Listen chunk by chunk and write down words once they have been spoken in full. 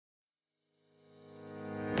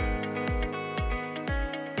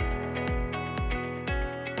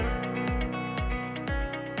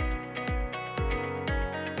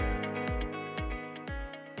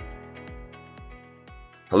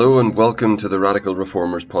Hello and welcome to the Radical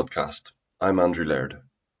Reformers podcast. I'm Andrew Laird.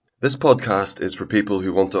 This podcast is for people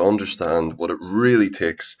who want to understand what it really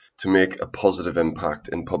takes to make a positive impact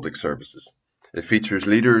in public services. It features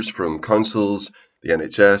leaders from councils, the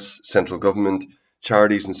NHS, central government,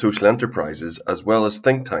 charities and social enterprises, as well as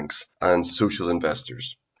think tanks and social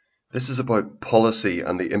investors. This is about policy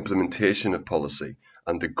and the implementation of policy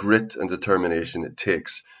and the grit and determination it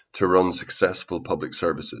takes to run successful public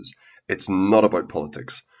services. It's not about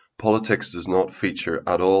politics. Politics does not feature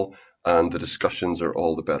at all, and the discussions are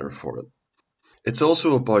all the better for it. It's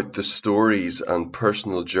also about the stories and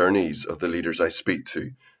personal journeys of the leaders I speak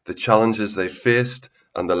to, the challenges they've faced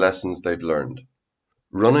and the lessons they've learned.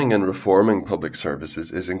 Running and reforming public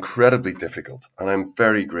services is incredibly difficult, and I'm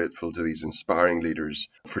very grateful to these inspiring leaders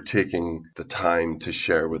for taking the time to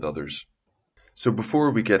share with others. So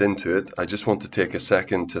before we get into it, I just want to take a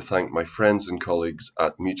second to thank my friends and colleagues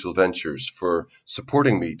at Mutual Ventures for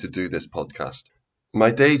supporting me to do this podcast.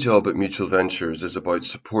 My day job at Mutual Ventures is about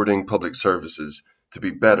supporting public services to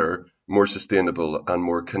be better, more sustainable, and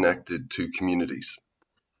more connected to communities.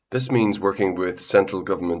 This means working with central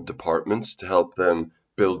government departments to help them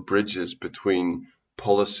build bridges between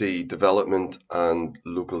policy development and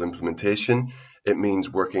local implementation. It means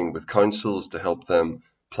working with councils to help them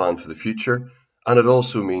plan for the future. And it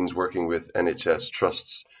also means working with NHS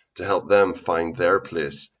trusts to help them find their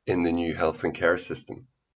place in the new health and care system.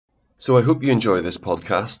 So I hope you enjoy this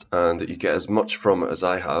podcast and that you get as much from it as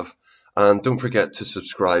I have. And don't forget to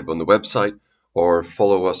subscribe on the website or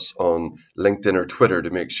follow us on LinkedIn or Twitter to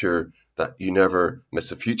make sure that you never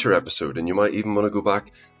miss a future episode, and you might even want to go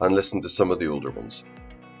back and listen to some of the older ones.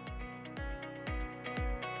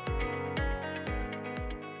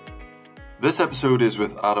 This episode is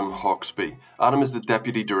with Adam Hawksbee. Adam is the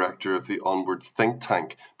Deputy Director of the Onward think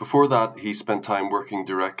tank. Before that, he spent time working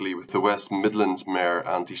directly with the West Midlands Mayor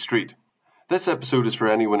Andy Street. This episode is for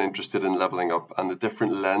anyone interested in levelling up and the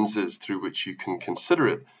different lenses through which you can consider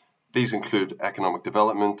it. These include economic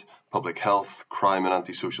development, public health, crime and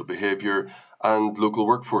antisocial behaviour, and local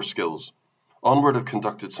workforce skills. Onward have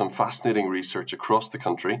conducted some fascinating research across the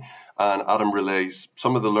country, and Adam relays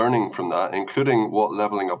some of the learning from that, including what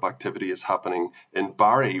levelling up activity is happening in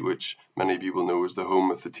Barry, which many of you will know is the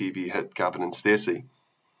home of the TV hit Gavin and Stacey.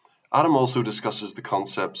 Adam also discusses the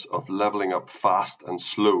concepts of levelling up fast and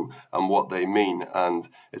slow and what they mean, and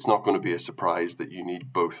it's not going to be a surprise that you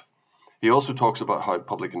need both. He also talks about how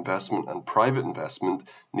public investment and private investment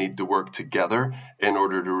need to work together in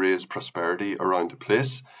order to raise prosperity around a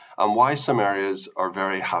place, and why some areas are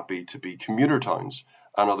very happy to be commuter towns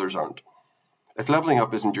and others aren't. If levelling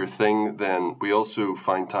up isn't your thing, then we also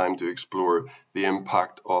find time to explore the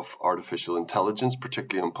impact of artificial intelligence,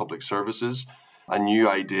 particularly on public services, a new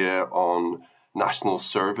idea on national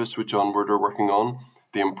service which Onward are working on,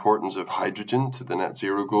 the importance of hydrogen to the net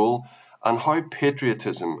zero goal, and how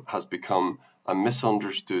patriotism has become a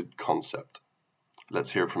misunderstood concept.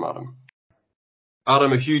 Let's hear from Adam.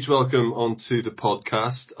 Adam, a huge welcome onto the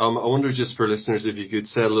podcast. I wonder, just for listeners, if you could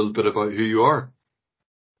say a little bit about who you are.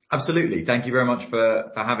 Absolutely. Thank you very much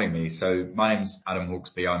for having me. So my name's Adam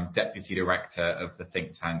Hawksbee. I'm Deputy Director of the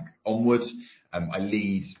think tank Onward. I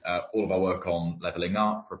lead all of our work on levelling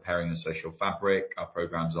up, repairing the social fabric, our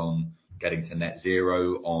programmes on getting to net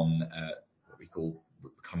zero, on what we call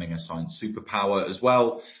becoming a science superpower as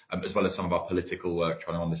well as some of our political work,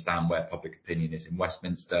 trying to understand where public opinion is in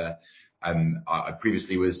Westminster. I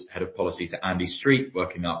previously was head of policy to Andy Street,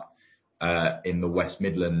 working up in the West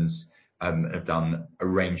Midlands, and have done a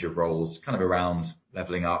range of roles kind of around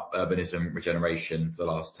levelling up, urbanism, regeneration for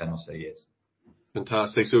the last 10 or so years.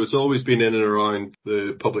 Fantastic. So it's always been in and around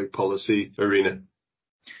the public policy arena.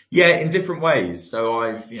 Yeah, in different ways. So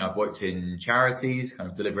I've worked in charities,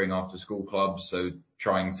 kind of delivering after school clubs. So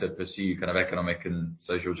trying to pursue kind of economic and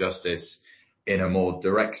social justice in a more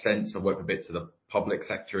direct sense. I've worked a bit to the public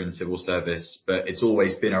sector and civil service, but it's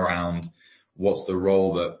always been around what's the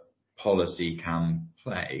role that policy can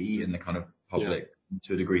play in the kind of public,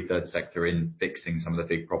 to a degree, third sector in fixing some of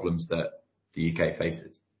the big problems that the UK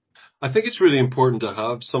faces. I think it's really important to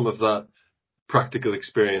have some of that practical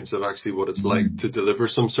experience of actually what it's like to deliver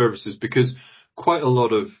some services, because quite a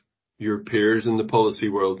lot of your peers in the policy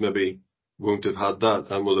world maybe won't have had that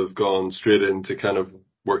and will have gone straight into kind of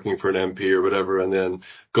working for an MP or whatever and then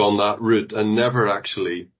gone that route and never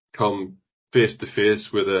actually come face to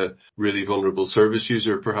face with a really vulnerable service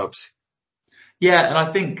user, perhaps. Yeah, and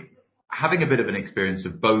I think having a bit of an experience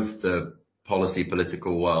of both the policy,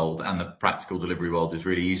 political world and the practical delivery world is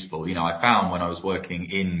really useful. I found when I was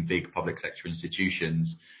working in big public sector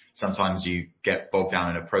institutions, sometimes you get bogged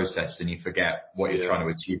down in a process and you forget what you're trying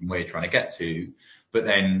to achieve and where you're trying to get to. But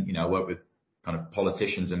then, I work with kind of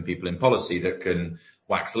politicians and people in policy that can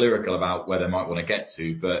wax lyrical about where they might want to get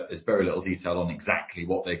to, but there's very little detail on exactly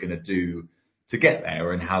what they're going to do to get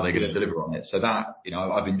there and how they're going to deliver on it. So that,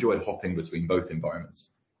 I've enjoyed hopping between both environments.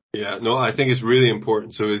 Yeah, no, I think it's really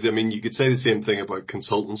important. So, I mean, you could say the same thing about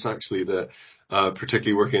consultants, actually, that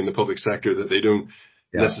particularly working in the public sector, that they don't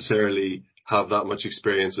necessarily have that much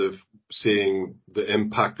experience of seeing the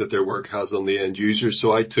impact that their work has on the end user.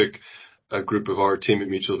 So I took a group of our team at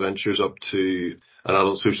Mutual Ventures up to an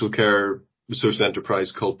adult social care social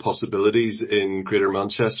enterprise called Possibilities in Greater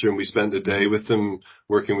Manchester, and we spent a day with them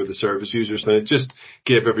working with the service users, and it just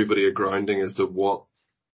gave everybody a grounding as to what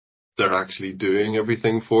they're actually doing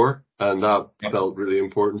everything for, and that felt really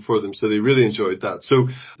important for them. So they really enjoyed that. So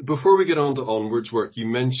before we get on to Onward's work, you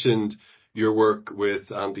mentioned your work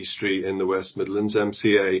with Andy Street in the West Midlands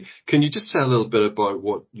MCA. Can you just say a little bit about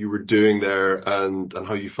what you were doing there and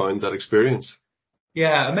how you found that experience?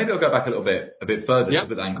 Yeah, and maybe I'll go back a bit further to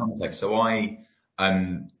put that in context. So I,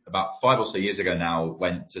 about 5 or so years ago now,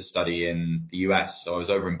 went to study in the US. So I was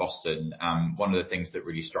over in Boston. One of the things that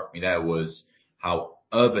really struck me there was how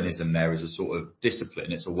urbanism there is a sort of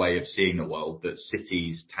discipline. It's a way of seeing the world, that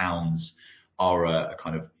cities, towns are a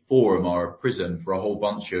kind of forum or a prison for a whole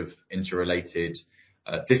bunch of interrelated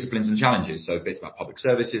disciplines and challenges. So bits about public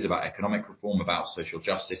services, about economic reform, about social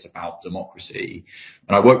justice, about democracy.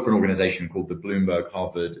 And I work for an organization called the Bloomberg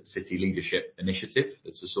Harvard City Leadership Initiative.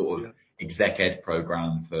 It's a sort of exec ed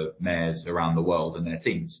program for mayors around the world and their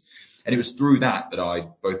teams. And it was through that I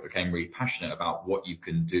both became really passionate about what you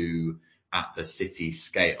can do at the city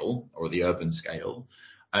scale or the urban scale,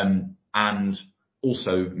 and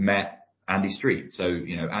also met Andy Street. So,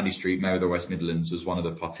 Andy Street, Mayor of the West Midlands, was one of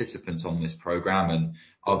the participants on this program, and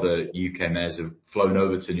other UK mayors have flown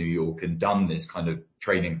over to New York and done this kind of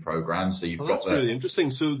training program. So that's really interesting.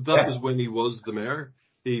 So that was when he was the mayor.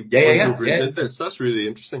 He went over and did this. That's really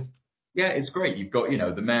interesting. Yeah, it's great. You've got,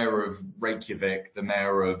 the mayor of Reykjavik, the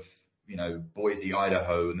mayor of, Boise,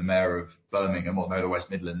 Idaho, and the mayor of Birmingham or Mayor of the West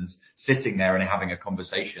Midlands sitting there and having a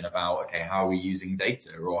conversation about, okay, how are we using data,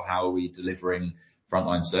 or how are we delivering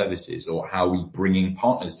frontline services, or how are we bringing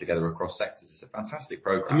partners together across sectors? It's a fantastic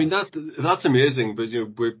program. I mean, that's amazing, but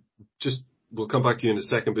we'll come back to you in a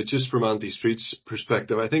second, but just from Andy Street's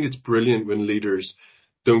perspective, I think it's brilliant when leaders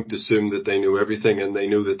don't assume that they know everything, and they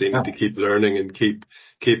know that they need to keep learning and keep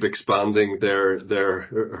expanding their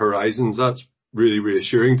horizons. That's really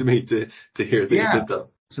reassuring to me to hear that you did that.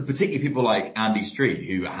 So particularly people like Andy Street,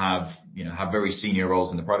 who have very senior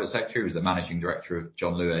roles in the private sector. He was the managing director of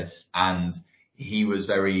John Lewis, and he was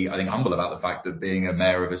very, I think, humble about the fact that being a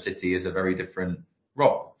mayor of a city is a very different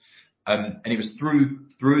role. And it was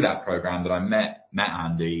through that program that I met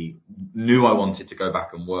Andy, knew I wanted to go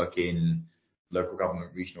back and work in local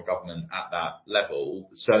government, regional government at that level,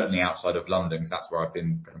 certainly outside of London, because that's where I've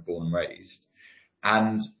been kind of born and raised.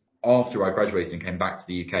 And after I graduated and came back to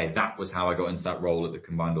the UK, that was how I got into that role at the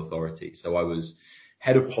Combined Authority. So I was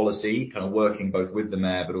head of policy, kind of working both with the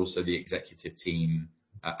mayor, but also the executive team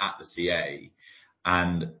at the CA.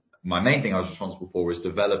 And my main thing I was responsible for was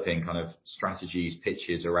developing kind of strategies,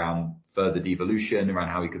 pitches around further devolution, around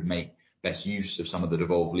how we could make best use of some of the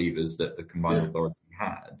devolved levers that the Combined Authority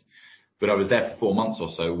had. But I was there for 4 months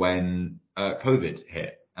or so when COVID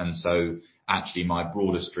hit. And so actually my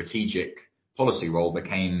broader strategic policy role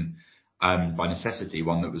became, by necessity,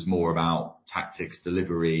 one that was more about tactics,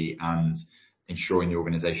 delivery, and ensuring the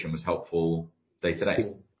organization was helpful day to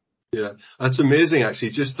day. Yeah, that's amazing,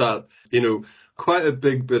 actually. Just that, quite a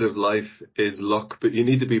big bit of life is luck, but you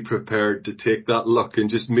need to be prepared to take that luck. And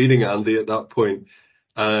just meeting Andy at that point,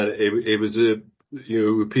 it was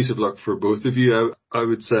a piece of luck for both of you, I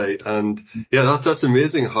would say. And yeah, that's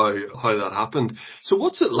amazing how that happened. So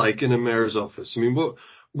what's it like in a mayor's office? I mean,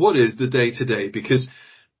 what is the day to day? Because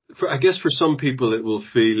I guess for some people it will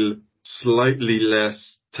feel slightly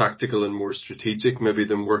less tactical and more strategic, maybe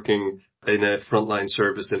than working in a frontline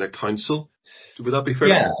service in a council. Would that be fair?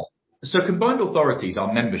 Yeah. So combined authorities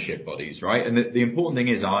are membership bodies, right? And the important thing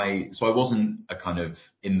is I wasn't a kind of,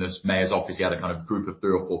 in the mayor's office, he had a kind of group of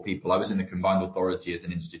 3 or 4 people. I was in the combined authority as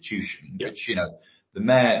an institution, which, the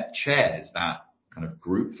mayor chairs that kind of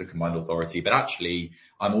group, the combined authority, but actually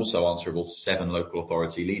I'm also answerable to 7 local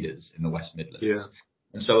authority leaders in the West Midlands. Yeah.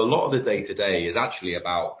 And so a lot of the day to day is actually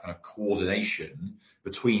about kind of coordination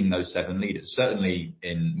between those 7 leaders. Certainly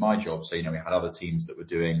in my job, so, we had other teams that were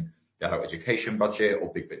doing the adult education budget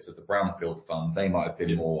or big bits of the Brownfield Fund. They might have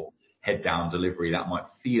been more head down delivery. That might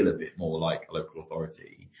feel a bit more like a local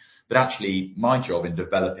authority. But actually my job in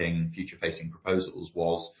developing future facing proposals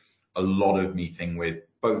was a lot of meeting with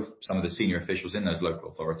both some of the senior officials in those local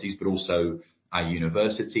authorities, but also our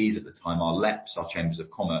universities, at the time our LEPs, our chambers of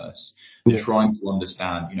commerce, Yeah. trying to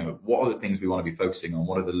understand, what are the things we want to be focusing on?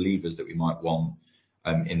 What are the levers that we might want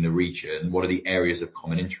in the region? What are the areas of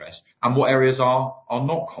common interest? And what areas are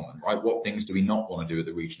not common, right? What things do we not want to do at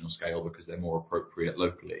the regional scale because they're more appropriate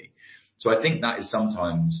locally? So I think that is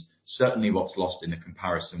sometimes certainly what's lost in the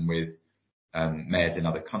comparison with mayors in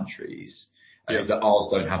other countries, is that ours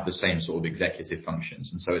don't have the same sort of executive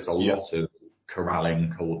functions. And so it's a lot of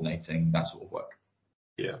corralling, coordinating, that sort of work.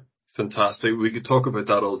 Yeah. Fantastic. We could talk about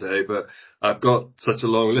that all day, but I've got such a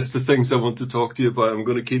long list of things I want to talk to you about. I'm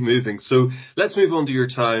going to keep moving. So let's move on to your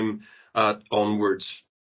time at Onward.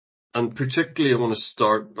 And particularly, I want to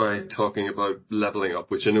start by talking about levelling up,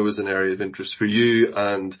 which I know is an area of interest for you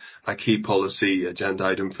and a key policy agenda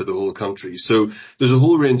item for the whole country. So there's a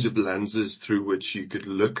whole range of lenses through which you could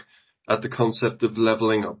look at the concept of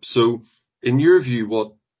levelling up. So in your view,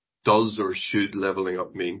 what does or should levelling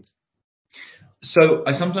up mean? So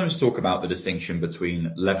I sometimes talk about the distinction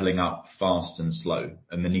between levelling up fast and slow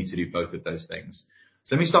and the need to do both of those things.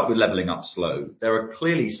 So let me start with levelling up slow. There are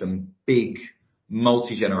clearly some big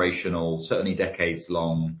multi-generational, certainly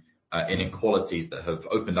decades-long inequalities that have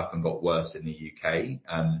opened up and got worse in the UK.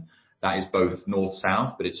 That is both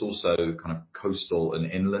north-south, but it's also kind of coastal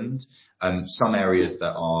and inland. Some areas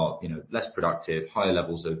that are, less productive, higher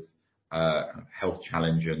levels of kind of health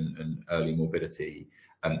challenge and early morbidity,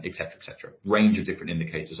 et cetera, et cetera. Range of different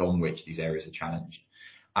indicators on which these areas are challenged.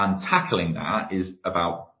 And tackling that is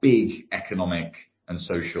about big economic and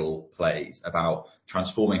social plays, about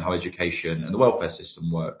transforming how education and the welfare system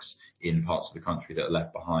works in parts of the country that are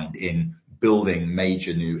left behind, in building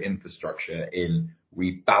major new infrastructure, in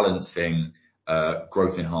rebalancing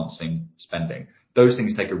growth enhancing spending. Those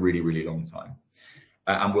things take a really, really long time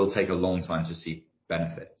and will take a long time to see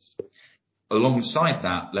benefits. Alongside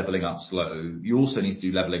that, levelling up slow, you also need to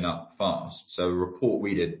do levelling up fast. So a report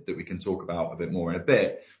we did that we can talk about a bit more in a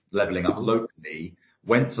bit, levelling up locally,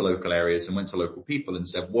 went to local areas and went to local people and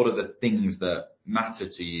said, what are the things that matter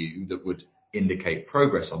to you that would indicate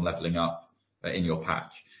progress on levelling up in your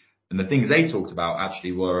patch? And the things they talked about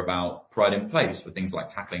actually were about pride in place, for things like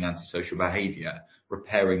tackling antisocial behaviour,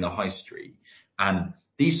 repairing the high street. And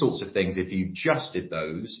these sorts of things, if you just did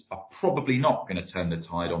those, are probably not going to turn the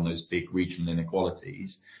tide on those big regional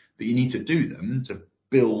inequalities, but you need to do them to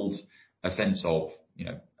build a sense of,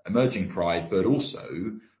 emerging pride, but also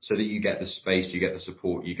so that you get the space, you get the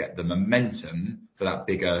support, you get the momentum for that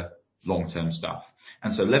bigger long-term stuff.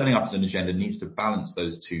 And so levelling up as an agenda needs to balance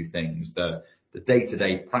those two things, the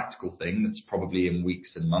day-to-day practical thing that's probably in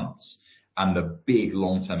weeks and months, and the big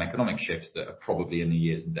long-term economic shifts that are probably in the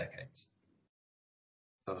years and decades.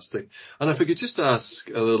 Fantastic. And if I could just ask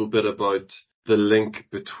a little bit about the link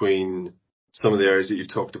between some of the areas that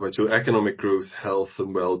you've talked about, so economic growth, health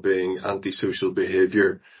and well-being, antisocial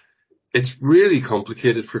behaviour. It's really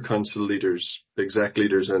complicated for council leaders, exec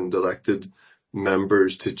leaders and elected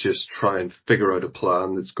members to just try and figure out a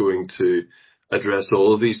plan that's going to address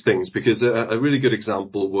all of these things. Because a really good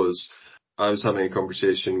example was, I was having a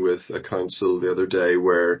conversation with a council the other day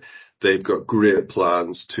where they've got great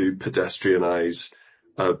plans to pedestrianise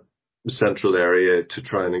a central area to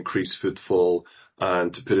try and increase footfall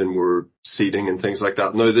and to put in more seating and things like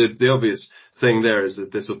that. Now, the obvious thing there is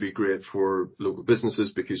that this will be great for local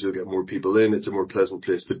businesses because you'll get more people in. It's a more pleasant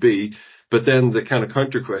place to be. But then the kind of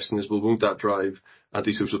counter question is, well, won't that drive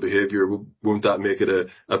antisocial behaviour? Won't that make it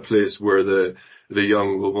a place where the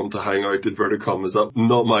young will want to hang out, inverted commas? That's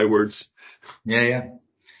not my words. Yeah.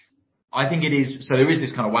 I think it is. So there is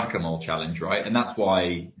this kind of whack-a-mole challenge, right? And that's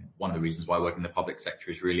why one of the reasons why I work in the public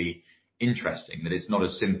sector is really interesting, that it's not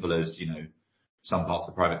as simple as, some parts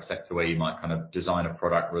of the private sector where you might kind of design a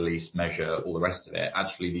product, release, measure, all the rest of it.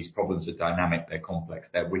 Actually, these problems are dynamic, they're complex,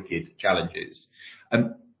 they're wicked challenges.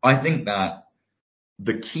 And I think that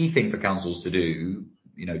the key thing for councils to do,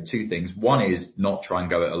 two things. One is not try and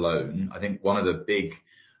go it alone. I think one of the big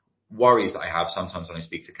worries that I have sometimes when I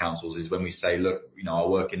speak to councils is when we say, look, our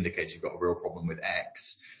work indicates you've got a real problem with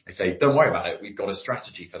X. They say, don't worry about it. We've got a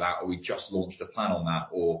strategy for that, or we just launched a plan on that,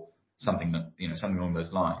 or something that, something along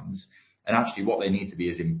those lines. And actually what they need to be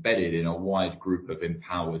is embedded in a wide group of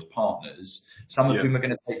empowered partners, some of whom are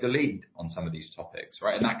going to take the lead on some of these topics,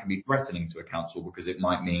 right? And that can be threatening to a council because it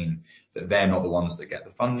might mean that they're not the ones that get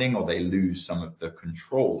the funding, or they lose some of the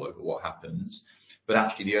control over what happens. But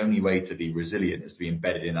actually the only way to be resilient is to be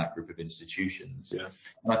embedded in that group of institutions. Yeah.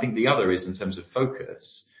 And I think the other is, in terms of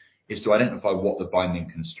focus, is to identify what the binding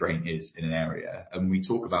constraint is in an area. And we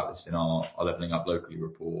talk about this in our Levelling Up Locally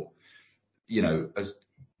report. As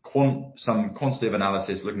some quantitative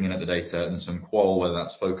analysis looking in at the data, and some qual, whether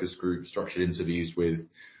that's focus group, structured interviews with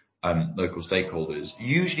local stakeholders,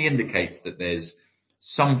 usually indicates that there's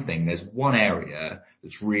one area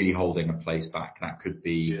that's really holding a place back. That could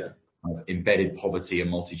be kind of embedded poverty and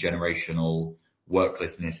multi-generational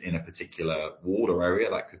worklessness in a particular ward or area.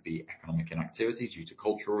 That could be economic inactivity due to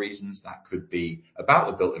cultural reasons. That could be about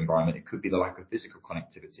the built environment. It could be the lack of physical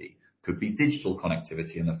connectivity. Could be digital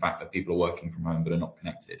connectivity and the fact that people are working from home but are not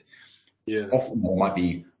connected. Often there might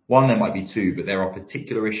be one, there might be two, but there are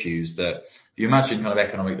particular issues that if you imagine kind of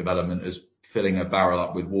economic development as filling a barrel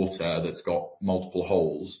up with water that's got multiple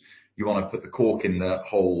holes, you want to put the cork in the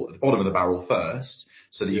hole at the bottom of the barrel first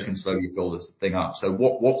so that you can slowly fill this thing up. So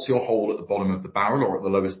what's your hole at the bottom of the barrel or at the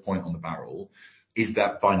lowest point on the barrel? Is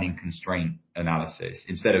that binding constraint analysis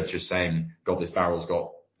instead of just saying, God, this barrel's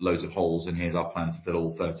got loads of holes and here's our plan to fill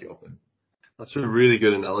all 30 of them. That's a really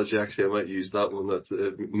good analogy, actually. I might use that one.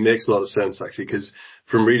 It makes a lot of sense, actually, because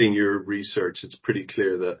from reading your research, it's pretty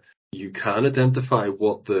clear that you can identify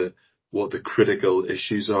what the critical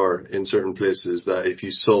issues are in certain places, that if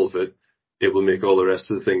you solve it, it will make all the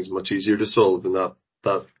rest of the things much easier to solve. And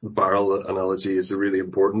that barrel analogy is a really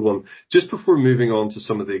important one. Just before moving on to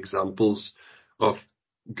some of the examples of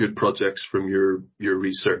good projects from your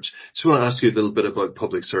research, just want to ask you a little bit about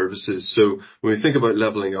public services. So when we think about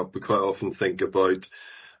levelling up, we quite often think about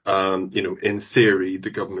in theory,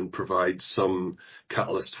 the government provides some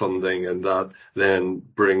catalyst funding and that then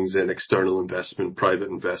brings in external investment, private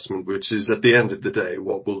investment, which is at the end of the day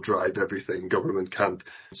what will drive everything. Government can't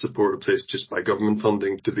support a place just by government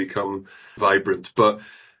funding to become vibrant. But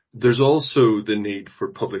there's also the need for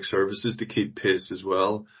public services to keep pace as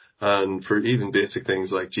well, and for even basic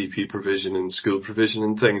things like GP provision and school provision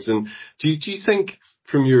and things. And do you think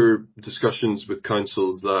from your discussions with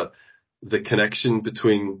councils that the connection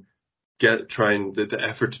between the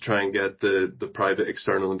effort to try and get the private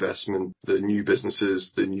external investment, the new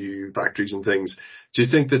businesses, the new factories and things, do you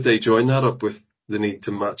think that they join that up with the need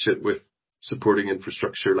to match it with supporting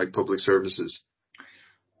infrastructure like public services?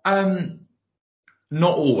 Not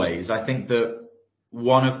always. I think that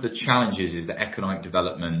one of the challenges is that economic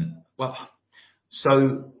development,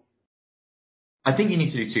 so I think you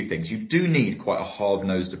need to do two things. You do need quite a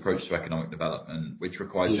hard-nosed approach to economic development, which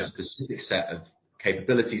requires a specific set of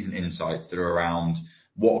capabilities and insights that are around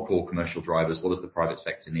what are core commercial drivers, what does the private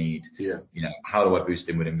sector need, how do I boost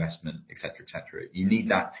inward investment, et cetera, et cetera. You need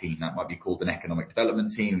that team. That might be called an economic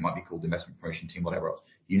development team, it might be called investment promotion team, whatever else.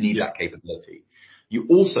 You need that capability. You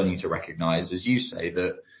also need to recognise, as you say,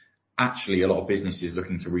 that actually a lot of businesses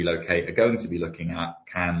looking to relocate are going to be looking at,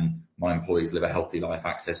 can my employees live a healthy life,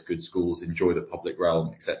 access good schools, enjoy the public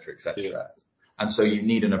realm, et cetera, et cetera. And so you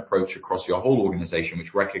need an approach across your whole organisation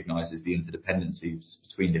which recognises the interdependencies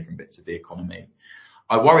between different bits of the economy.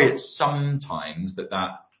 I worry at sometimes that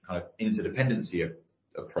kind of interdependency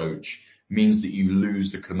approach means that you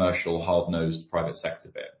lose the commercial hard-nosed private sector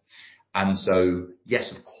bit. And so,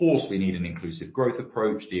 yes, of course, we need an inclusive growth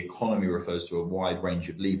approach. The economy refers to a wide range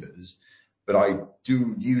of levers, but I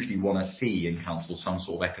do usually want to see in council some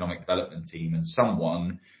sort of economic development team and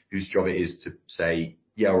someone whose job it is to say,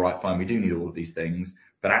 yeah, all right, fine, we do need all of these things,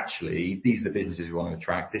 but actually these are the businesses we want to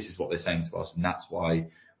attract. This is what they're saying to us, and that's why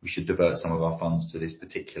we should divert some of our funds to this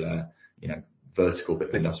particular, vertical bit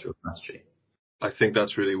of industrial strategy. I think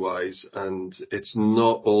that's really wise, and it's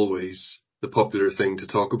not always the popular thing to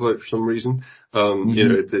talk about for some reason.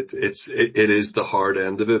 It is the hard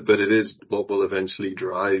end of it, but it is what will eventually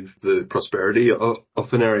drive the prosperity of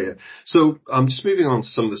an area. So I'm just moving on to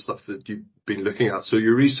some of the stuff that you've been looking at. So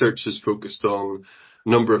your research is focused on a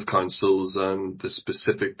number of councils and the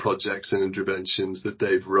specific projects and interventions that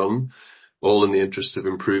they've run, all in the interest of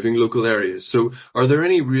improving local areas. So are there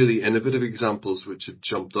any really innovative examples which have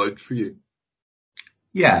jumped out for you?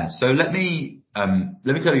 Yeah, so let me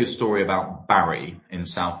tell you a story about Barry in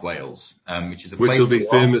South Wales, which is a place which will be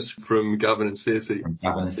famous from Gavin and Stacey. From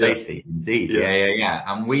Gavin and Stacey, indeed. Yeah.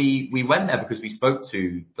 And we went there because we spoke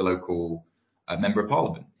to the local member of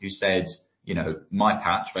parliament who said, my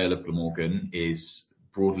patch, Vale of Glamorgan, is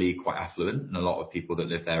broadly quite affluent, and a lot of people that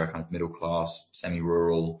live there are kind of middle class,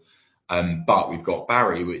 semi-rural. But we've got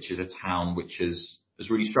Barry, which is a town which has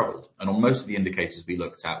really struggled. And on most of the indicators we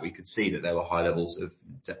looked at, we could see that there were high levels of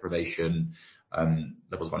deprivation,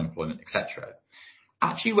 levels of unemployment, etc.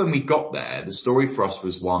 Actually, when we got there, the story for us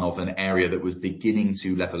was one of an area that was beginning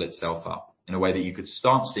to level itself up in a way that you could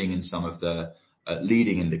start seeing in some of the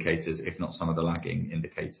leading indicators, if not some of the lagging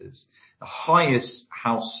indicators. The highest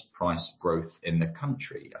house price growth in the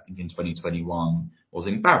country, I think in 2021, was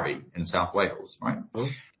in Barry in South Wales, right? Oh.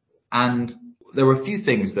 And there were a few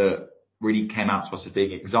things that really came out to us as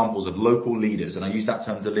being examples of local leaders, and I use that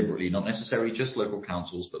term deliberately, not necessarily just local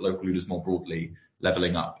councils, but local leaders more broadly,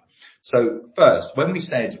 levelling up. So first, when we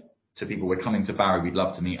said to people, we're coming to Barry, we'd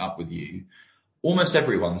love to meet up with you, almost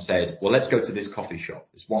everyone said, well, let's go to this coffee shop,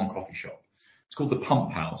 this one coffee shop. It's called the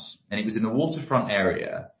Pump House, and it was in the waterfront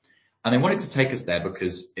area. And they wanted to take us there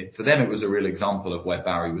because for them, it was a real example of where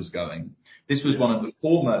Barry was going. This was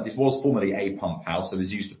this was formerly a pump house. It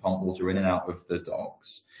was used to pump water in and out of the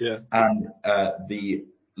docks. Yeah. And the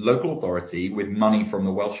local authority, with money from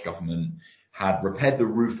the Welsh government, had repaired the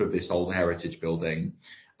roof of this old heritage building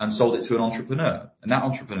and sold it to an entrepreneur. And that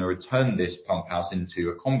entrepreneur had turned this pump house into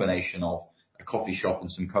a combination of a coffee shop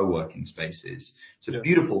and some co-working spaces. It's a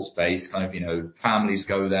beautiful space, kind of, families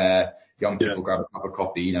go there, young people grab a cup of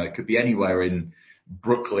coffee. It could be anywhere in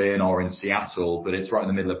Brooklyn or in Seattle, but it's right in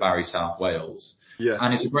the middle of Barry, South Wales. Yeah.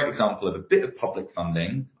 And it's a great example of a bit of public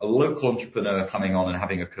funding, a local entrepreneur coming on and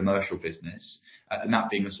having a commercial business, and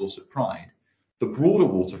that being a source of pride. The broader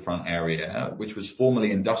waterfront area, which was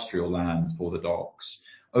formerly industrial land for the docks,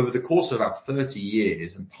 over the course of about 30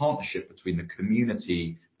 years, in partnership between the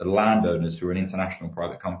community, the landowners, who are an international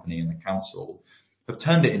private company, and the council, have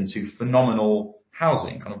turned it into phenomenal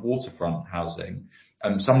housing, kind of waterfront housing.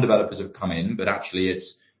 Some developers have come in, but actually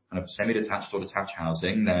it's kind of semi-detached or detached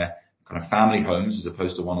housing. They're kind of family homes as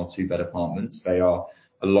opposed to 1 or 2 bed apartments. They are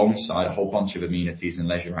alongside a whole bunch of amenities and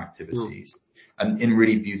leisure activities, and in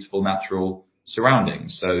really beautiful natural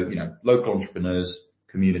surroundings. So, local entrepreneurs,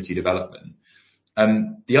 community development.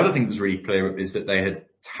 The other thing that was really clear is that they had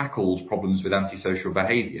tackled problems with antisocial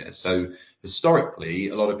behaviour. So historically,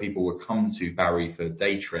 a lot of people would come to Barry for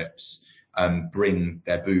day trips, bring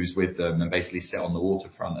their booze with them and basically sit on the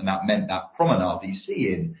waterfront. And that meant that promenade that you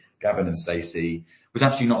see in Gavin and Stacey was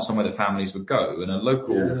actually not somewhere that families would go. And a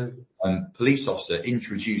local police officer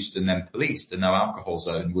introduced and then policed a no alcohol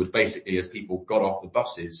zone would basically, as people got off the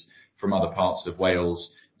buses from other parts of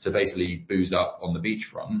Wales to basically booze up on the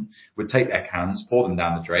beachfront, would take their cans, pour them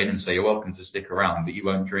down the drain and say, you're welcome to stick around, but you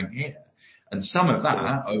won't drink here. And some of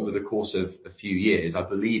that, over the course of a few years, I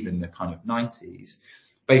believe in the kind of 90s,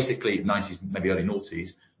 basically 90s, maybe early noughties,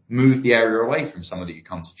 moved the area away from somewhere that you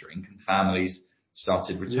come to drink, and families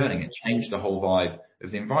started returning. It changed the whole vibe of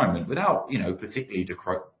the environment without, particularly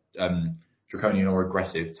draconian or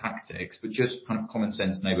aggressive tactics, but just kind of common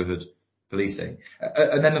sense neighbourhood policing.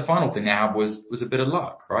 And then the final thing they had was a bit of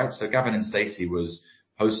luck, right? So Gavin and Stacey was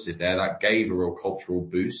hosted there. That gave a real cultural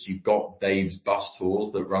boost. You've got Dave's bus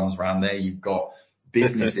tours that runs around there. You've got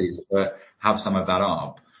businesses that have some of that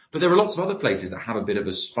up. But there are lots of other places that have a bit of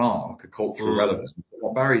a spark, a cultural relevance.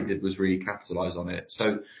 What Barry did was really capitalise on it.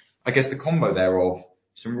 So I guess the combo there of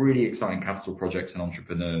some really exciting capital projects and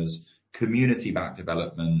entrepreneurs, community-backed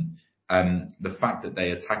development, and the fact that they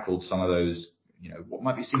had tackled some of those, what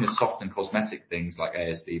might be seen as soft and cosmetic things like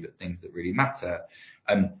ASB, but things that really matter.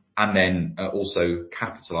 And then also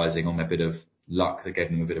capitalising on their bit of luck that gave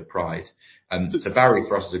them a bit of pride. So Barry,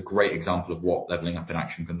 for us, is a great example of what levelling up in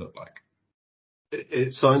action can look like.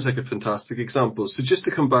 It sounds like a fantastic example. So just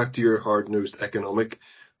to come back to your hard-nosed economic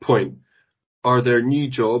point, are there new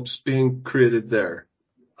jobs being created there?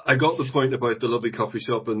 I got the point about the lovely coffee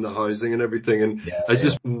shop and the housing and everything, and I was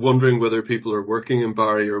just wondering whether people are working in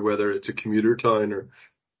Barry or whether it's a commuter town.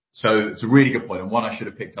 So it's a really good point, and one I should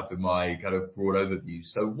have picked up in my kind of broad overview.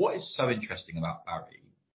 So what is so interesting about Barry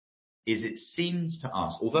is it seems to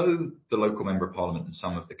us, although the local Member of Parliament and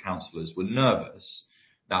some of the councillors were nervous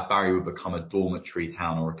that Barry would become a dormitory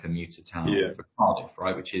town or a commuter town for Cardiff,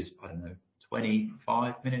 right, which is,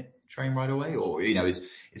 25-minute train ride away, or, it's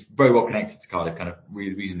very well connected to Cardiff, kind of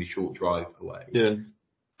reasonably short drive away. Yeah.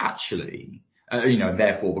 Actually,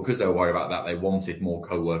 therefore, because they were worried about that, they wanted more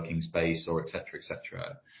co-working space or et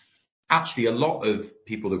cetera. Actually, a lot of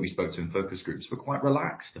people that we spoke to in focus groups were quite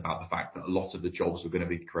relaxed about the fact that a lot of the jobs were going to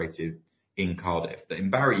be created in Cardiff. That in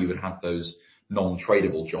Barry, you would have those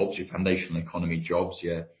non-tradable jobs, your foundational economy jobs,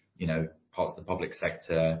 your, parts of the public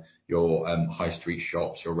sector, your high street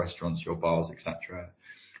shops, your restaurants, your bars, etc.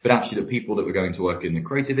 But actually the people that were going to work in the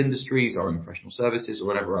creative industries or in professional services or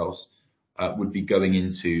whatever else would be going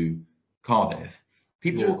into Cardiff.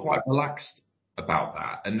 People were quite relaxed about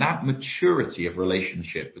that. And that maturity of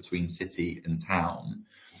relationship between city and town,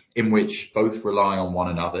 in which both rely on one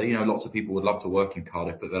another. Lots of people would love to work in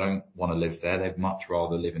Cardiff, but they don't want to live there. They'd much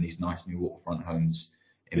rather live in these nice new waterfront homes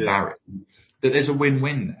in Barry. That there's a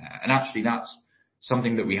win-win there. And actually that's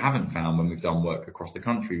something that we haven't found when we've done work across the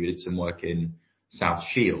country. We did some work in South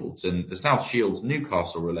Shields, and the South Shields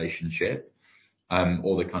Newcastle relationship,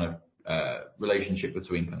 or the kind of relationship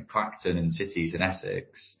between kind of Clacton and cities in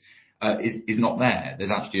Essex, is not there.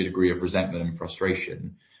 There's actually a degree of resentment and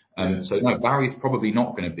frustration. So no, Barry's probably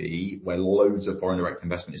not going to be where loads of foreign direct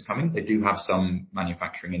investment is coming. They do have some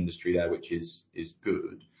manufacturing industry there, which is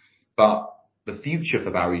good. but the future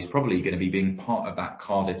for Barry is probably going to be being part of that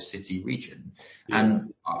Cardiff City region. Yeah.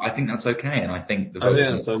 And I think that's okay. And I think the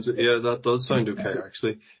that does sound okay,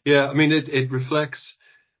 actually. Yeah, I mean, it reflects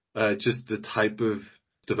just the type of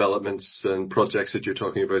developments and projects that you're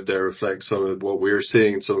talking about there reflect some of what we're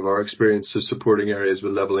seeing, some of our experience of supporting areas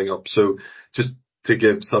with levelling up. So just to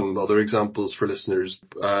give some other examples for listeners,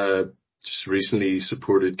 just recently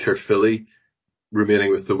supported Caerphilly,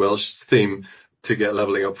 remaining with the Welsh theme, to get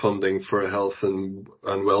levelling up funding for a health and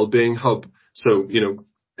well-being hub. So,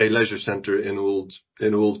 a leisure centre in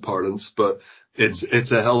old parlance, but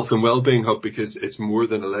it's a health and well-being hub because it's more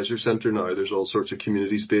than a leisure centre now. There's all sorts of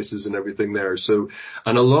community spaces and everything there. So,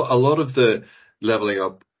 and a lot of the levelling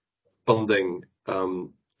up funding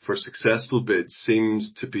for successful bids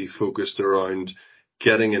seems to be focused around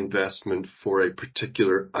getting investment for a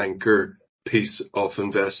particular anchor piece of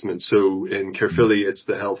investment. So in Caerphilly, it's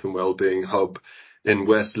the health and well-being hub. In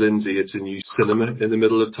West Lindsey, it's a new cinema in the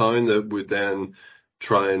middle of town that would then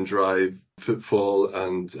try and drive footfall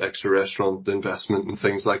and extra restaurant investment and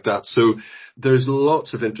things like that. So there's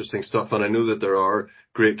lots of interesting stuff. And I know that there are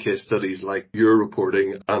great case studies like your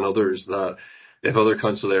reporting and others, that if other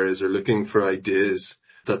council areas are looking for ideas,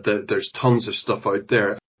 that there's tons of stuff out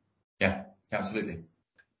there. Yeah, absolutely.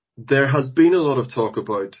 There has been a lot of talk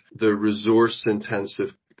about the resource-intensive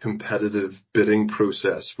competitive bidding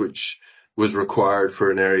process, which was required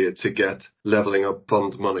for an area to get levelling up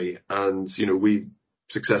fund money. And, we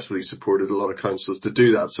successfully supported a lot of councils to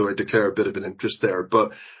do that. So I declare a bit of an interest there.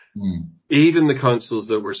 But even the councils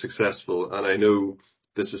that were successful, and I know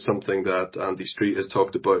this is something that Andy Street has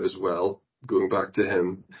talked about as well, going back to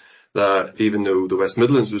him, that even though the West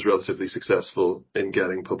Midlands was relatively successful in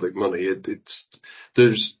getting public money,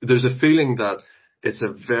 there's a feeling that it's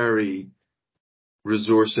a very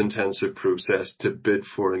resource-intensive process to bid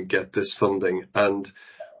for and get this funding. And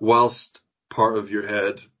whilst part of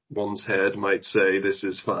one's head might say this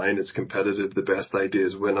is fine, it's competitive, the best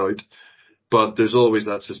ideas win out, but there's always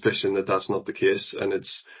that suspicion that that's not the case, and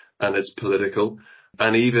it's political.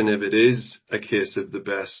 And even if it is a case of the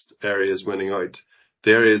best areas winning out,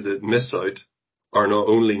 the areas that miss out are not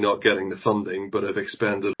only not getting the funding, but have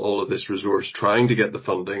expended all of this resource trying to get the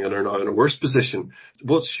funding and are now in a worse position.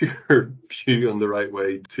 What's your view on the right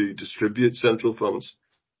way to distribute central funds?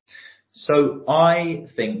 So I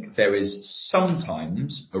think there is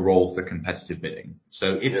sometimes a role for competitive bidding.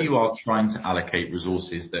 So if you are trying to allocate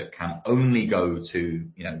resources that can only go to,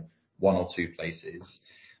 one or two places,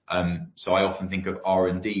 so I often think of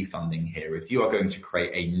R&D funding here. If you are going to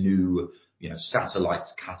create a new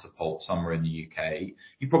satellites catapult somewhere in the UK,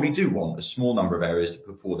 you probably do want a small number of areas to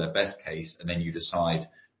put forward their best case, and then you decide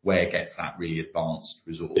where gets that really advanced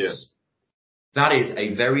resource. Yeah. That is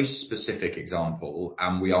a very specific example,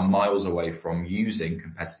 and we are miles away from using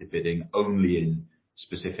competitive bidding only in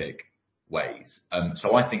specific ways.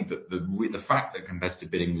 So I think that the fact that competitive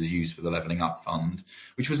bidding was used for the Levelling Up Fund,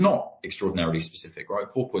 which was not extraordinarily specific, right?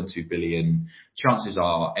 4.2 billion, chances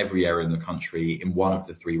are every area in the country in one of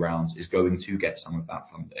the three rounds is going to get some of that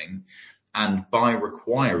funding. And by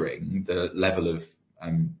requiring the level of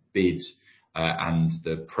bid and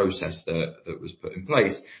the process that was put in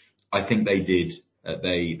place, I think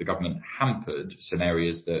the government hampered some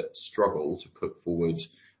areas that struggle to put forward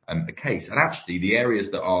a case. And actually the areas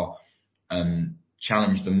that are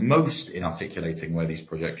challenged the most in articulating where these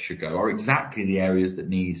projects should go are exactly the areas that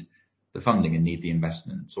need the funding and need the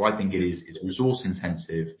investment. So I think it's resource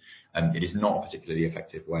intensive, and it is not a particularly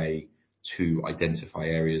effective way to identify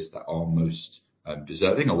areas that are most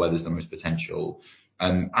deserving or where there's the most potential.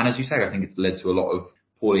 And as you say, I think it's led to a lot of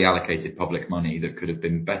poorly allocated public money that could have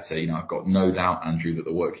been better. I've got no doubt, Andrew, that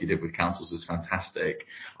the work you did with councils was fantastic.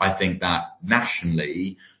 I think that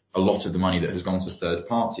nationally, a lot of the money that has gone to third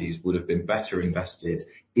parties would have been better invested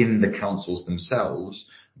in the councils themselves,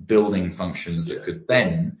 building functions that could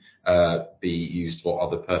then be used for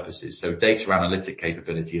other purposes. So data analytic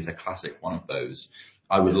capability is a classic one of those.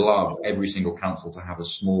 I would love every single council to have a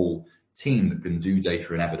small team that can do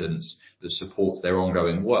data and evidence that supports their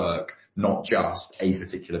ongoing work, not just a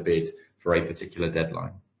particular bid for a particular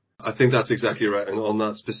deadline. I think that's exactly right. And on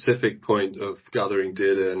that specific point of gathering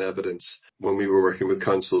data and evidence, when we were working with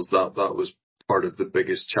councils, that was part of the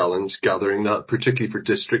biggest challenge, gathering that, particularly for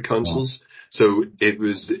district councils. Yeah. So it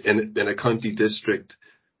was in a county district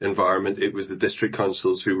environment, it was the district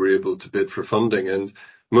councils who were able to bid for funding. And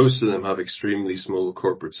most of them have extremely small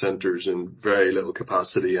corporate centres and very little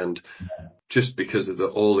capacity. And just because of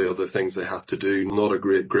all the other things they have to do, not a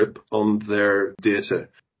great grip on their data.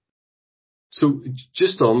 So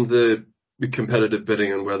just on the competitive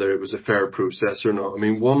bidding and whether it was a fair process or not, I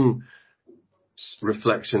mean, one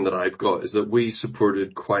reflection that I've got is that we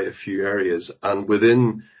supported quite a few areas, and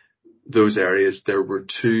within those areas there were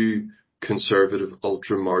two Conservative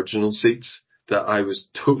ultra-marginal seats that I was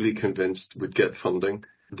totally convinced would get funding.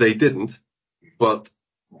 They didn't, but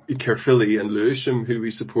Caerphilly and Lewisham, who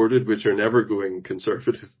we supported, which are never going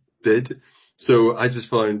Conservative, did. So I just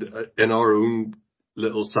found in our own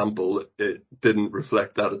little sample, it didn't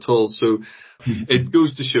reflect that at all. So it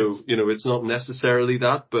goes to show, it's not necessarily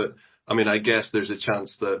that, but I mean, I guess there's a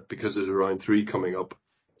chance that because there's around 3 coming up,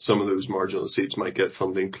 some of those marginal seats might get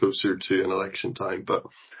funding closer to an election time, but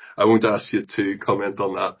I won't ask you to comment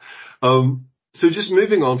on that. So just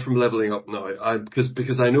moving on from levelling up now,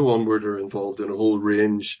 because I know Onward are involved in a whole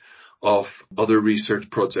range of other research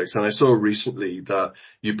projects, and I saw recently that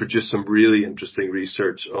you produced some really interesting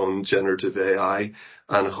research on generative AI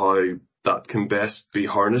and how that can best be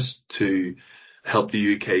harnessed to help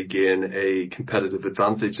the UK gain a competitive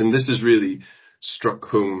advantage. And this has really struck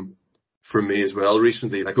home for me as well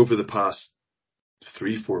recently, like over the past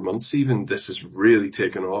 3-4 months even, this has really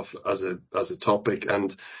taken off as a topic.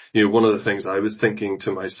 And, one of the things I was thinking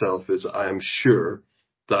to myself is I am sure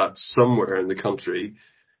that somewhere in the country,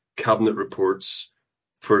 cabinet reports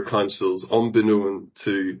for councils, unbeknown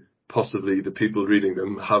to possibly the people reading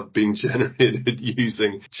them, have been generated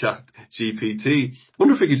using ChatGPT. I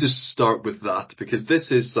wonder if we could just start with that, because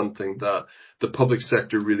this is something that the public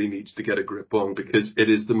sector really needs to get a grip on, because it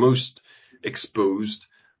is the most exposed,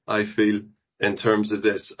 I feel, in terms of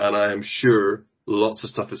this. And I am sure lots of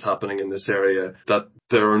stuff is happening in this area that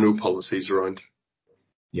there are no policies around.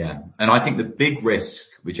 Yeah. And I think the big risk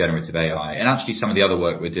with generative AI, and actually some of the other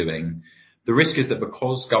work we're doing, the risk is that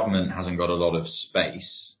because government hasn't got a lot of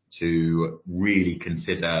space to really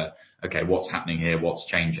consider, okay, what's happening here, what's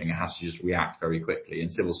changing, it has to just react very quickly.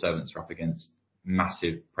 And civil servants are up against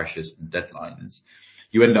massive pressures and deadlines.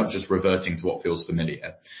 You end up just reverting to what feels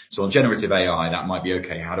familiar. So on generative AI, that might be,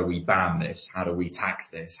 okay, how do we ban this? How do we tax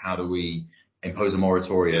this? How do we impose a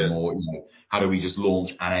moratorium? Or, how do we just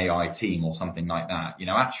launch an AI team or something like that?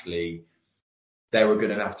 Actually, there are going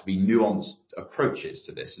to have to be nuanced approaches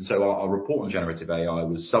to this. And so our report on generative AI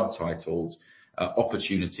was subtitled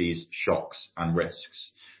Opportunities, Shocks and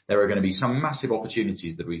Risks. There are going to be some massive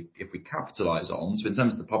opportunities that if we capitalize on. So in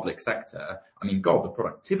terms of the public sector, the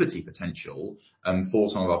productivity potential for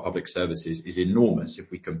some of our public services is enormous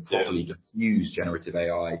if we can properly diffuse generative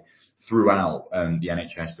AI throughout the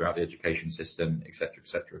NHS, throughout the education system, et cetera, et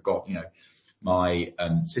cetera. My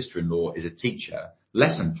sister-in-law is a teacher.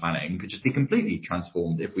 Lesson planning could just be completely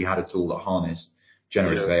transformed if we had a tool that harnessed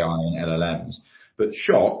generative AI and LLMs. But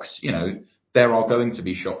shocks, there are going to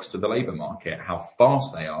be shocks to the labour market. How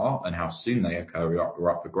fast they are and how soon they occur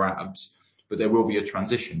are up for grabs. But there will be a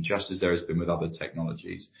transition, just as there has been with other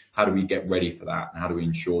technologies. How do we get ready for that? And how do we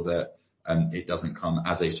ensure that it doesn't come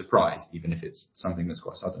as a surprise, even if it's something that's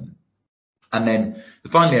quite sudden? And then the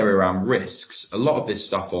final area around risks, a lot of this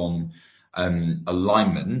stuff on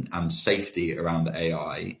alignment and safety around the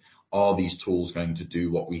AI. Are these tools going to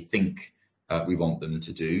do what we think we want them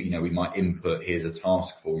to do? We might input, here's a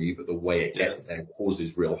task for you, but the way it gets there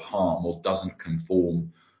causes real harm or doesn't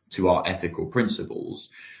conform to our ethical principles.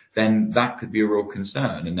 Then that could be a real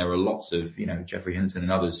concern. And there are lots of, Geoffrey Hinton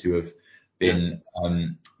and others who have been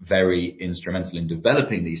very instrumental in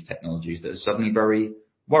developing these technologies that are suddenly very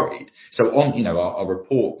worried. So on, our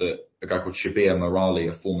report that a guy called Shabir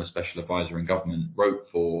Morali, a former special advisor in government, wrote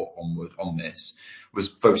for Onward on this, was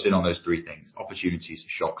focusing on those 3 things: opportunities,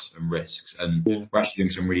 shocks and risks. And we're actually doing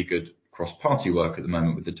some really good cross-party work at the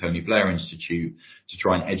moment with the Tony Blair Institute to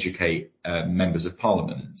try and educate members of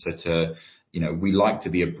parliament. So we like to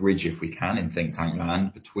be a bridge, if we can, in think tank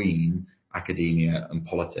land between academia and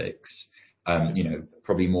politics.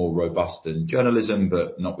 Probably more robust than journalism,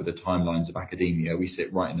 but not with the timelines of academia. We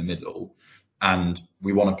sit right in the middle, and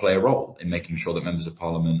we want to play a role in making sure that members of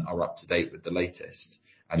parliament are up to date with the latest.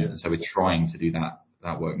 And so we're trying to do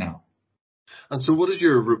that work now. And so what does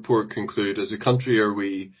your report conclude? As a country, are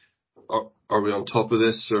we on top of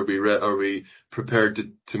this? Are we prepared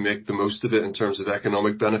to make the most of it in terms of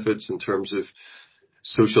economic benefits, in terms of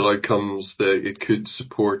social outcomes that it could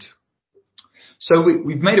support? So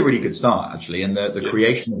we've made a really good start, actually, in the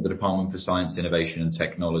creation of the Department for Science, Innovation and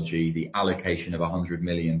Technology, the allocation of £100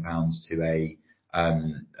 million to a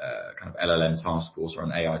kind of LLM task force or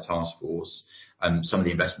an AI task force, some of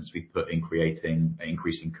the investments we've put in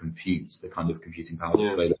increasing compute, the kind of computing power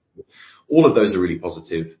that's available. All of those are really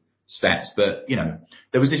positive steps. But,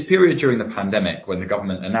 there was this period during the pandemic when the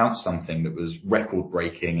government announced something that was record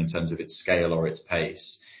breaking in terms of its scale or its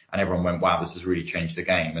pace. And everyone went, wow, this has really changed the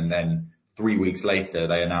game. And then 3 weeks later,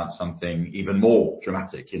 they announced something even more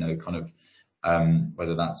dramatic, kind of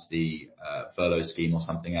whether that's the furlough scheme or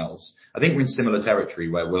something else. I think we're in similar territory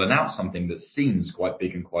where we'll announce something that seems quite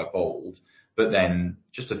big and quite bold, but then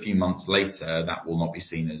just a few months later, that will not be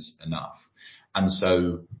seen as enough. And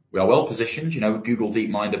so we are well positioned. Google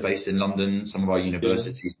DeepMind are based in London. Some of our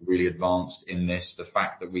universities are really advanced in this. The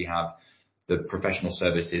fact that we have the professional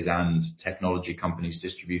services and technology companies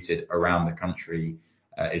distributed around the country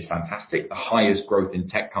is fantastic. The highest growth in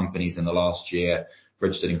tech companies in the last year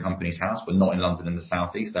registered in Companies House, but not in London and the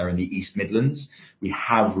South East. They're in the East Midlands. We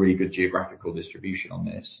have really good geographical distribution on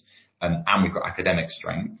this. And we've got academic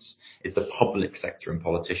strengths. It's the public sector and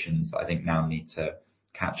politicians that I think now need to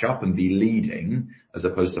catch up and be leading as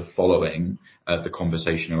opposed to following the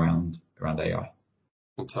conversation around AI.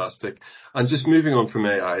 Fantastic. And just moving on from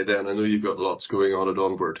AI then, I know you've got lots going on at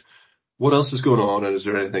Onward. What else is going on, and is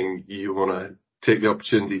there anything you want to take the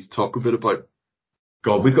opportunity to talk a bit about?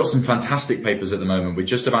 God, we've got some fantastic papers at the moment. We're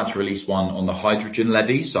just about to release one on the hydrogen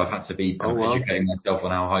levy, so I've had to be educating myself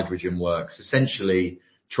on how hydrogen works. Essentially,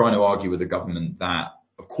 trying to argue with the government that,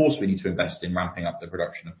 of course, we need to invest in ramping up the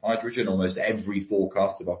production of hydrogen. Almost every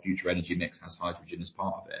forecast of our future energy mix has hydrogen as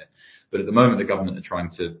part of it. But at the moment, the government are trying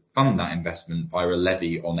to fund that investment via a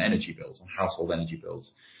levy on energy bills, on household energy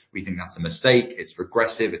bills. We think that's a mistake. It's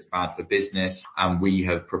regressive. It's bad for business. And we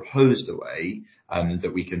have proposed a way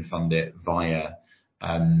that we can fund it via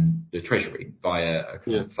the Treasury, via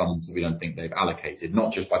funds that we don't think they've allocated,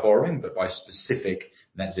 not just by borrowing, but by specific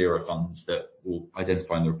net zero funds that we'll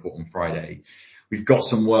identify in the report on Friday. We've got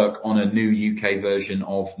some work on a new UK version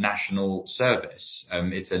of national service.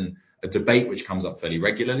 It's a debate which comes up fairly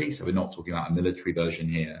regularly, so we're not talking about a military version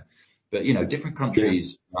here. But, different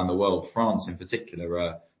countries around the world, France in particular,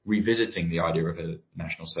 are revisiting the idea of a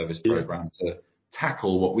national service program to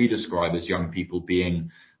tackle what we describe as young people being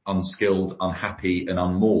unskilled, unhappy and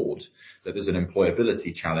unmoored, that there's an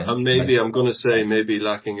employability challenge. And maybe I'm going to say maybe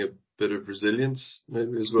lacking a bit of resilience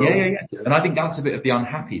maybe as well. Yeah. And I think that's a bit of the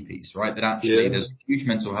unhappy piece, right? That actually there's a huge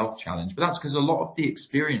mental health challenge, but that's because a lot of the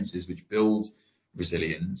experiences which build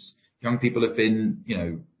resilience, young people have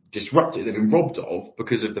been, disrupted, they've been robbed of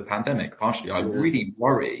because of the pandemic. Partially, I really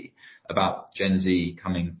worry about Gen Z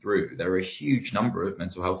coming through. There are a huge number of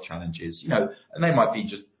mental health challenges, and they might be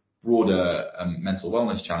just broader mental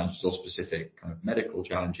wellness challenges or specific kind of medical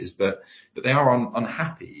challenges, but they are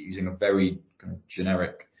unhappy, using a very kind of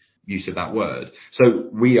generic use of that word. So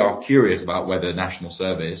we are curious about whether national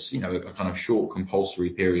service, a kind of short compulsory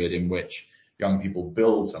period in which young people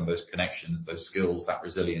build some of those connections, those skills, that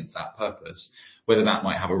resilience, that purpose, whether that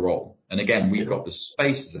might have a role. And again, we've got the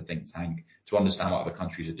space as a think tank to understand what other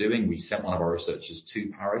countries are doing. We sent one of our researchers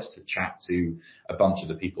to Paris to chat to a bunch of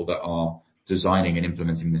the people that are designing and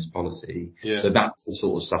implementing this policy. So that's the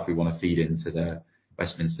sort of stuff we want to feed into the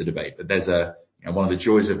Westminster debate. But there's one of the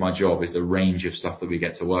joys of my job is the range of stuff that we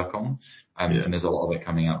get to work on. And there's a lot of it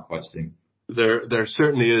coming out quite soon. There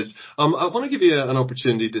certainly is. I want to give you an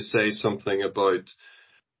opportunity to say something about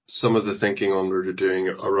some of the thinking Onward are doing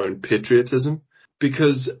around patriotism,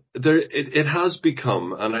 because it has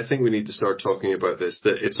become, and I think we need to start talking about this,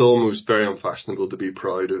 that it's almost very unfashionable to be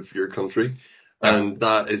proud of your country. And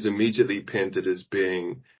that is immediately painted as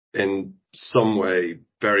being in some way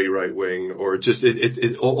very right wing, or just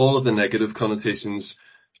all of the negative connotations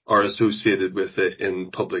are associated with it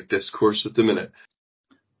in public discourse at the minute.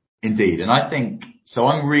 Indeed. And I think, so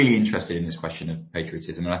I'm really interested in this question of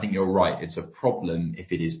patriotism. And I think you're right. It's a problem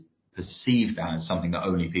if it is perceived as something that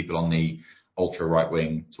only people on the ultra right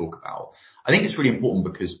wing talk about. I think it's really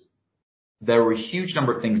important because there are a huge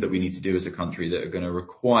number of things that we need to do as a country that are going to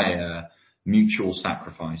require mutual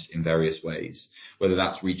sacrifice in various ways, whether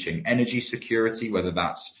that's reaching energy security, whether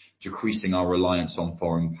that's decreasing our reliance on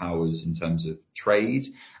foreign powers in terms of trade,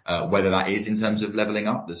 whether that is in terms of levelling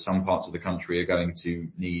up, that some parts of the country are going to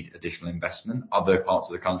need additional investment. Other parts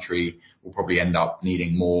of the country will probably end up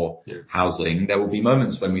needing more housing. There will be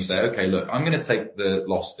moments when we say, okay, look, I'm going to take the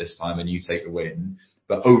loss this time and you take the win.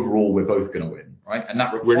 But overall, we're both going to win, right? And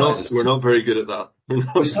that requires we're not very good at that.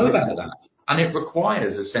 We're so bad at that. And it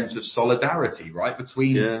requires a sense of solidarity, right?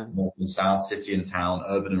 Between North and South, city and town,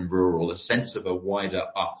 urban and rural, a sense of a wider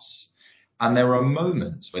us. And there are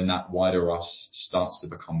moments when that wider us starts to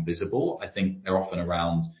become visible. I think they're often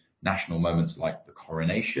around national moments like the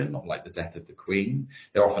coronation, or like the death of the Queen.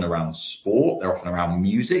 They're often around sport. They're often around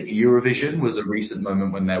music. Eurovision was a recent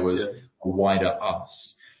moment when there was a wider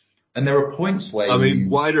us. And there are points where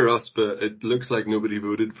wider us, but it looks like nobody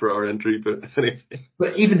voted for our entry, but anyway.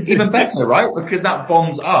 But even better, right? Because that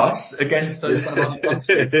bonds us against those kind of other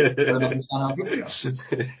countries that don't understand how good we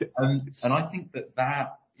are. And I think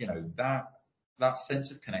that that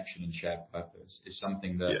sense of connection and shared purpose is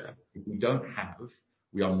something that Yeah. if we don't have,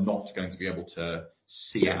 we are not going to be able to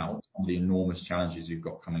see out some of the enormous challenges we've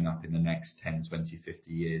got coming up in the next 10, 20,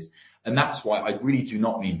 50 years. And that's why I really do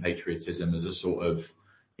not mean patriotism as a sort of,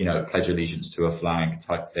 pledge allegiance to a flag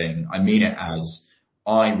type thing. I mean it as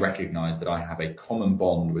I recognise that I have a common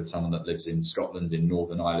bond with someone that lives in Scotland, in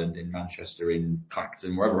Northern Ireland, in Manchester, in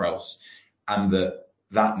Clacton, wherever else, and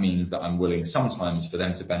that means that I'm willing sometimes for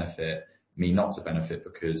them to benefit, me not to benefit,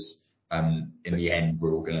 because in the end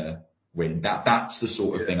we're all going to win. That's the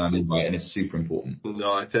sort of thing I mean by it, and it's super important.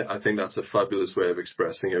 No, I think that's a fabulous way of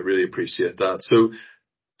expressing it. Really appreciate that. So,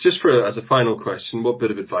 just as a final question, what bit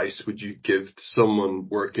of advice would you give to someone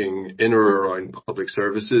working in or around public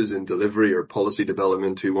services in delivery or policy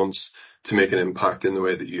development who wants to make an impact in the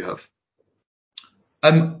way that you have?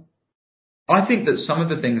 I think that some of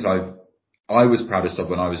the things I was proudest of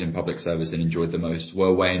when I was in public service and enjoyed the most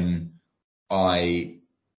were when I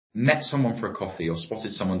met someone for a coffee or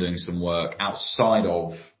spotted someone doing some work outside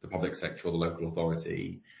of the public sector or the local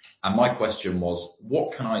authority. And my question was,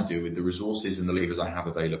 what can I do with the resources and the levers I have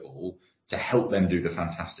available to help them do the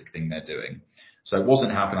fantastic thing they're doing? So it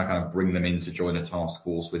wasn't how can I kind of bring them in to join a task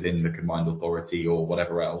force within the combined authority or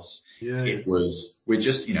whatever else. Yeah. It was,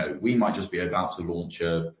 we might just be about to launch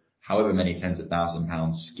a however many tens of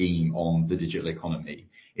 £1,000s scheme on the digital economy.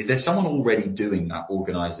 Is there someone already doing that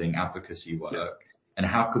organising advocacy work? Yeah. And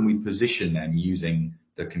how can we position them using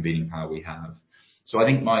the convening power we have? So I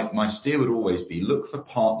think my steer would always be look for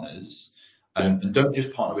partners and don't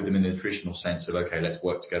just partner with them in the traditional sense of, okay, let's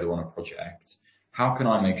work together on a project. How can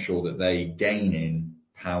I make sure that they gain in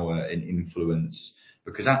power and influence?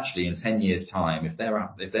 Because actually in 10 years time, if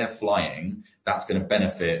they're flying, that's going to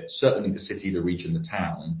benefit certainly the city, the region, the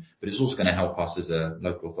town, but it's also going to help us as a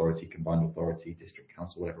local authority, combined authority, district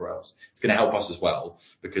council, whatever else. It's going to help us as well,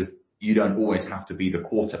 because you don't always have to be the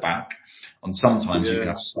quarterback, and sometimes you can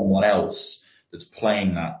have someone else that's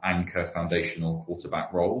playing that anchor foundational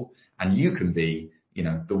quarterback role, and you can be,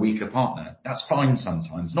 the weaker partner. That's fine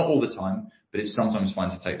sometimes, not all the time, but it's sometimes fine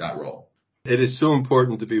to take that role. It is so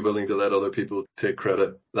important to be willing to let other people take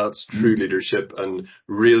credit. That's true leadership and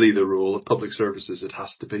really the role of public services. It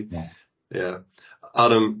has to be. Yeah.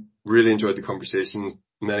 Adam, really enjoyed the conversation.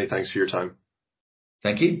 Many thanks for your time.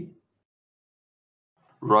 Thank you.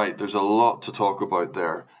 Right, there's a lot to talk about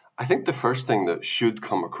there. I think the first thing that should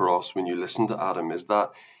come across when you listen to Adam is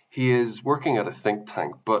that he is working at a think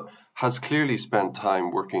tank, but has clearly spent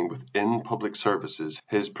time working within public services,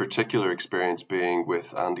 his particular experience being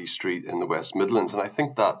with Andy Street in the West Midlands. And I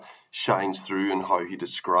think that shines through in how he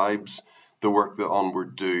describes the work that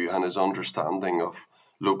Onward do and his understanding of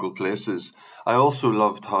local places. I also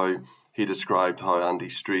loved how he described how Andy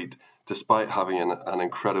Street, despite having an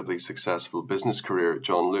incredibly successful business career at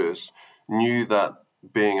John Lewis, knew that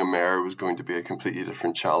being a mayor was going to be a completely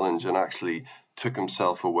different challenge and actually took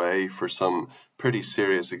himself away for some pretty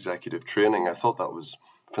serious executive training. I thought that was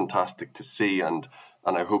fantastic to see, and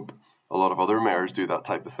I hope a lot of other mayors do that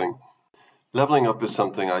type of thing. Levelling up is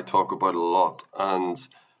something I talk about a lot, and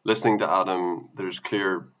listening to Adam, there's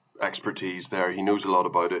clear expertise there. He knows a lot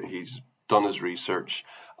about it. He's done his research,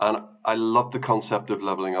 and I love the concept of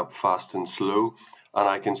levelling up fast and slow, and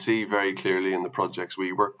I can see very clearly in the projects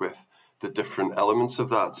we work with the different elements of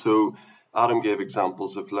that. So Adam gave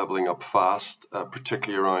examples of levelling up fast,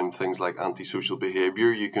 particularly around things like antisocial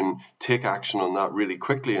behaviour. You can take action on that really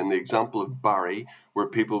quickly. And the example of Barry, where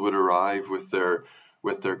people would arrive with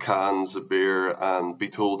their cans of beer and be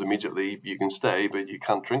told immediately, you can stay, but you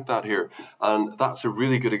can't drink that here. And that's a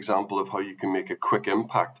really good example of how you can make a quick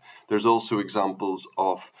impact. There's also examples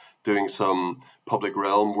of doing some public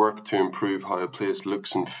realm work to improve how a place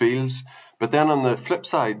looks and feels. But then on the flip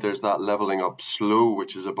side, there's that levelling up slow,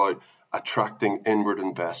 which is about attracting inward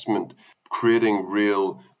investment, creating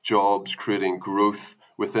real jobs, creating growth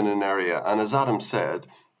within an area. And as Adam said,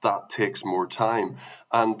 that takes more time.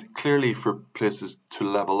 And clearly for places to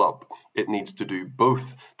level up, it needs to do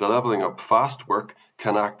both. The levelling up fast work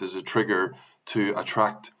can act as a trigger to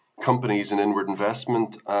attract companies and inward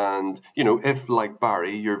investment. And, if like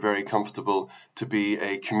Barry, you're very comfortable to be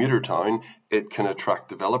a commuter town, it can attract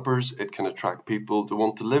developers, it can attract people to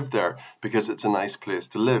want to live there because it's a nice place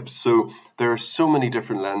to live. So there are so many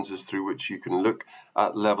different lenses through which you can look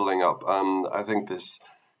at levelling up. And I think this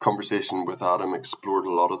conversation with Adam explored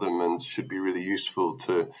a lot of them and should be really useful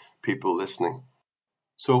to people listening.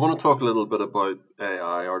 So I want to talk a little bit about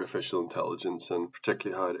AI, artificial intelligence, and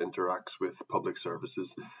particularly how it interacts with public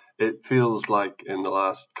services. It feels like in the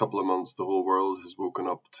last couple of months, the whole world has woken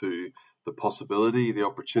up to the possibility, the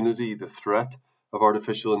opportunity, the threat of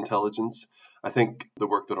artificial intelligence. I think the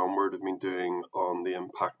work that Onward have been doing on the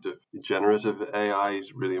impact of generative AI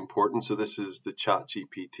is really important. So this is the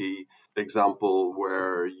ChatGPT example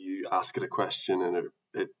where you ask it a question and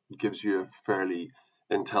it gives you a fairly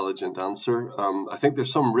intelligent answer. I think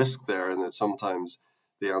there's some risk there in that sometimes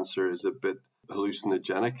the answer is a bit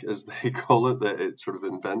hallucinogenic, as they call it, that it sort of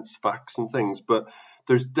invents facts and things. But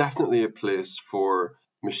there's definitely a place for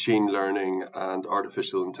machine learning and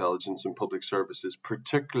artificial intelligence in public services,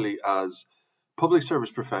 particularly as public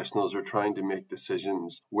service professionals are trying to make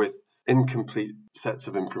decisions with incomplete sets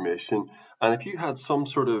of information. And if you had some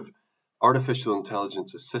sort of artificial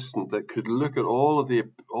intelligence assistant that could look at all of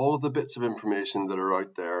the bits of information that are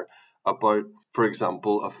out there about, for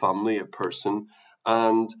example, a family, a person,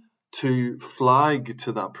 and to flag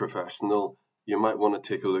to that professional, you might want to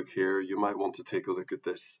take a look here, you might want to take a look at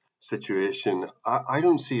this situation. I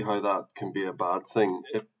don't see how that can be a bad thing,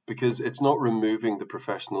 because it's not removing the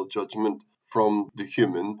professional judgment from the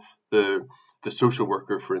human, the social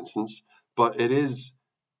worker, for instance, but it is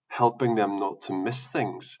helping them not to miss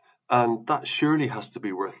things. And that surely has to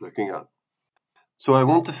be worth looking at. So I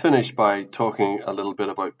want to finish by talking a little bit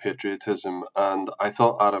about patriotism, and I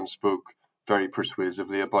thought Adam spoke very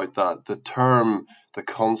persuasively about that. The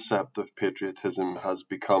concept of patriotism has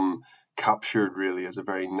become captured really as a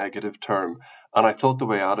very negative term, and I thought the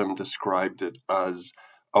way Adam described it as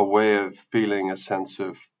a way of feeling a sense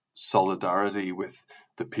of solidarity with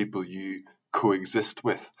the people you coexist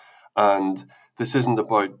with. And this isn't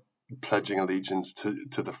about pledging allegiance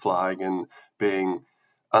to the flag and being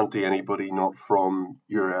anti anybody not from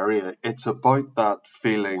your area. It's about that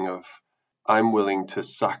feeling of, I'm willing to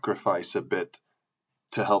sacrifice a bit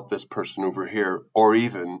to help this person over here, or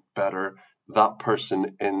even better, that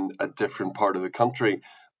person in a different part of the country.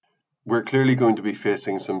 We're clearly going to be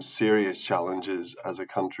facing some serious challenges as a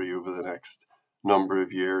country over the next number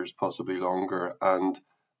of years, possibly longer, and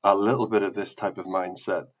a little bit of this type of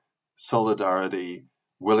mindset, solidarity,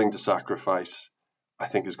 willing to sacrifice, I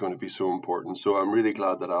think is going to be so important. So I'm really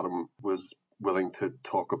glad that Adam was willing to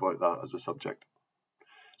talk about that as a subject.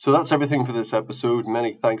 So that's everything for this episode.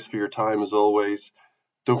 Many thanks for your time as always.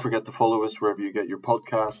 Don't forget to follow us wherever you get your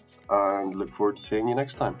podcasts, and look forward to seeing you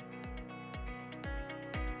next time.